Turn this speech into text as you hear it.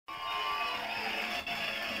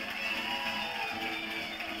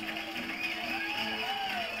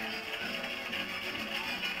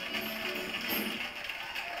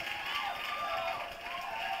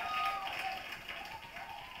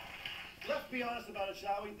be honest about it,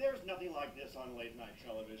 shall we? There's nothing like this on late night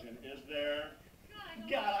television, is there?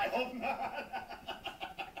 God, I hope not.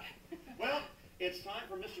 Well, it's time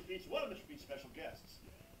for Mr. Pete's, one of Mr. Pete's special guests.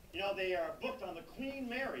 You know, they are booked on the Queen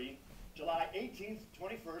Mary, July 18th,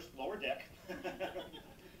 21st, lower deck.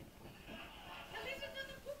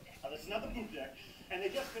 This is not the poop deck. And they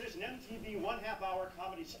just finished an MTV 1/2 hour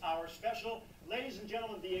comedy hour special. Ladies and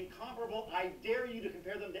gentlemen, the incomparable, I dare you to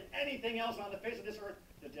compare them to anything else on the face of this earth,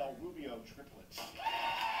 the Del Rubio Triplets.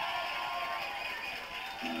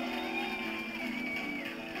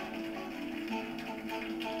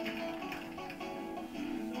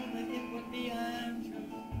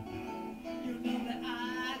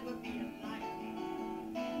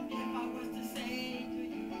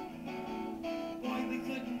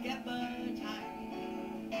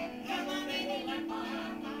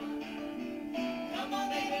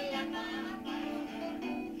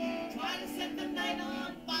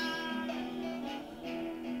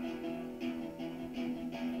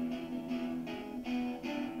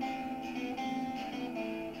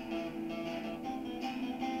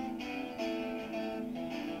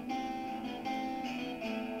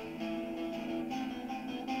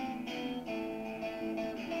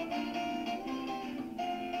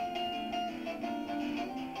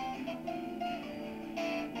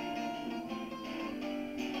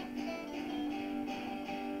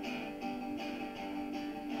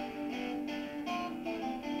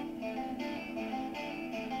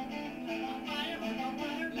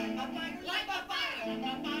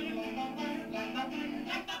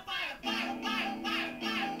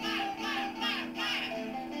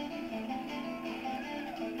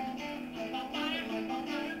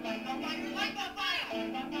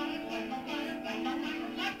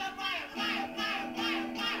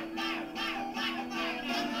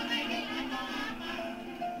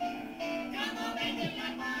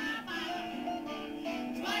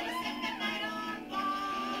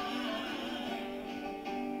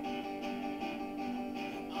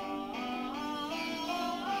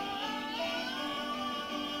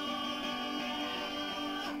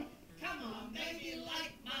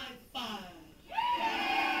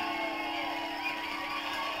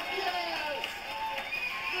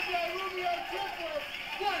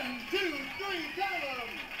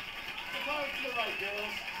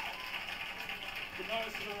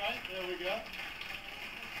 There we go.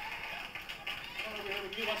 Over here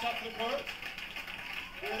with you. Watch out for the chorus.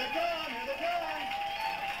 Here they come. Here they come.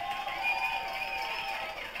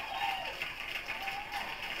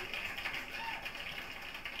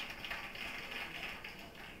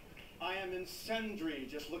 I am incendiary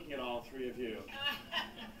just looking at all three of you.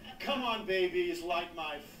 Come on, babies, light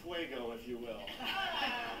my fuego, if you will.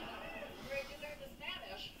 Where did you learn the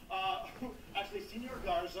Spanish? Actually, Senor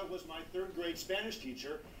Garza was my third grade Spanish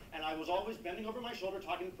teacher, and I was always bending over my shoulder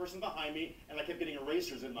talking to the person behind me, and I kept getting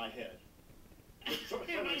erasers in my head. Which sort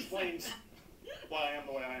of explains why I am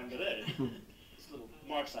the way I am today. These little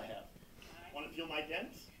marks I have. Want to feel my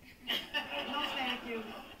dents? No, thank you.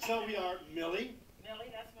 So we are Millie.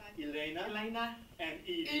 Millie, that's right. Elena. And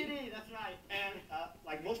Edie. Edie, that's right. And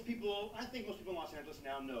like most people, I think most people in Los Angeles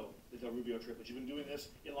now know the Del Rubio Triplets. You've been doing this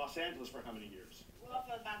in Los Angeles for how many years? Well,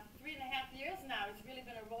 for about 3.5 years now. It's really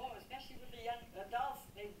been a roll, especially with the young adults.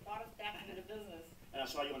 They brought us back into the business. And I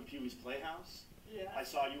saw you on Pee-wee's Playhouse. Yeah. I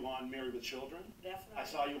saw you on Married with Children. That's right. I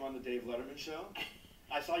saw you on the Dave Letterman Show.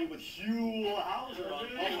 I saw you with Hugh Hauser on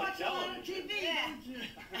public television. TV, yeah.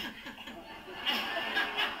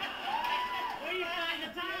 Where do you find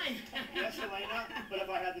the time? Yes, Elena, but if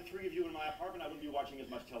I had the three of you in my apartment, I wouldn't be watching as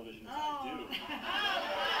much television as I do.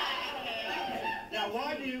 Now,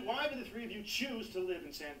 why do the three of you choose to live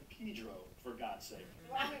in San Pedro, for God's sake?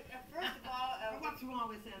 Well, first of all, what's wrong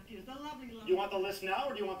with San Pedro? It's a lovely, lovely. You want the list now,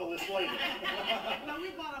 or do you want the list later? Well,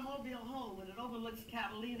 we bought a mobile home, and it overlooks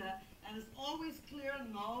Catalina, and it's always clear,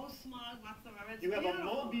 no smog whatsoever. It's You have beautiful.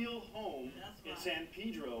 a mobile home in right. San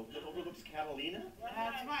Pedro that overlooks Catalina?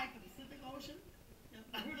 That's right, the Pacific Ocean.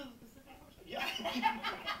 I heard of the Pacific Ocean. Yeah.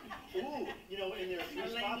 Ooh, you know, in their three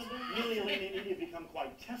spots, Millie, Elena, and Edie have become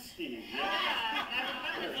quite testy.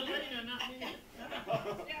 Elena, not me.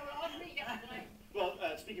 yeah, we're all three get blamed. Well,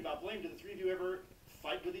 speaking about blame, do the three of you ever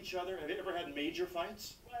fight with each other? Have you ever had major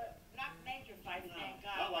fights? Well, not major fights, thank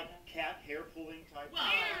God. Not like cat hair pulling type Well,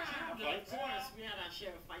 fights? of course, we had our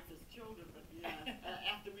share of fights as children, but yeah,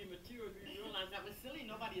 after we matured, we realized that was silly.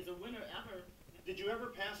 Nobody is a winner ever. Did you ever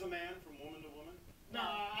pass a man from woman to woman? No.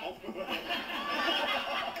 Oh.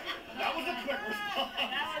 That was a quick response.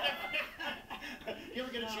 You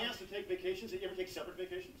ever get a chance to take vacations? Did you ever take separate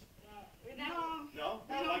vacations? No. No?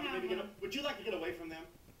 Would you like to get away from them?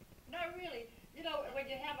 No, really. You know, when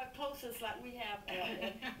you have a closest like we have.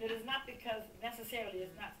 It is not because, necessarily,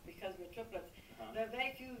 it's not because we're triplets. There are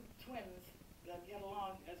very few twins that get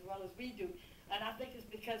along as well as we do. And I think it's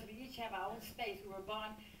because we each have our own space. We were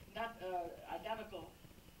born not identical,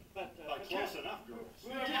 but close enough, girls.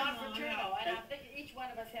 we were born fraternal, and I think each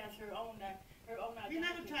one of us has her own identity. We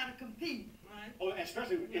never try to compete, right? Oh,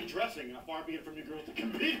 especially in dressing. Far be it from you girls to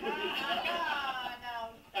compete with each other.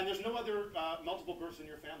 No. And there's no other multiple births in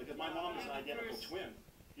your family, because my mom is an identical twin.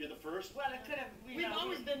 You're the first? Well, it could have. We've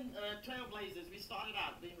always been trailblazers. We started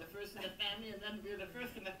out being the first in the family, and then we were the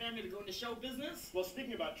first in the family to go into show business. Well,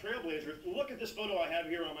 speaking about trailblazers, look at this photo I have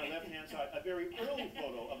here on my left-hand side, a very early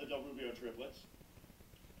photo of the Del Rubio triplets.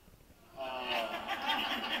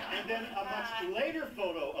 And then a much later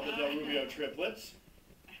photo of the Del Rubio triplets.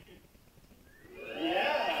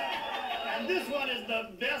 Yeah! And this one is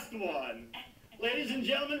the best one. Ladies and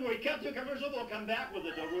gentlemen, when we cut to commercial, we'll come back with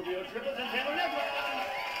the Del Rubio triplets and Taylor Nichols.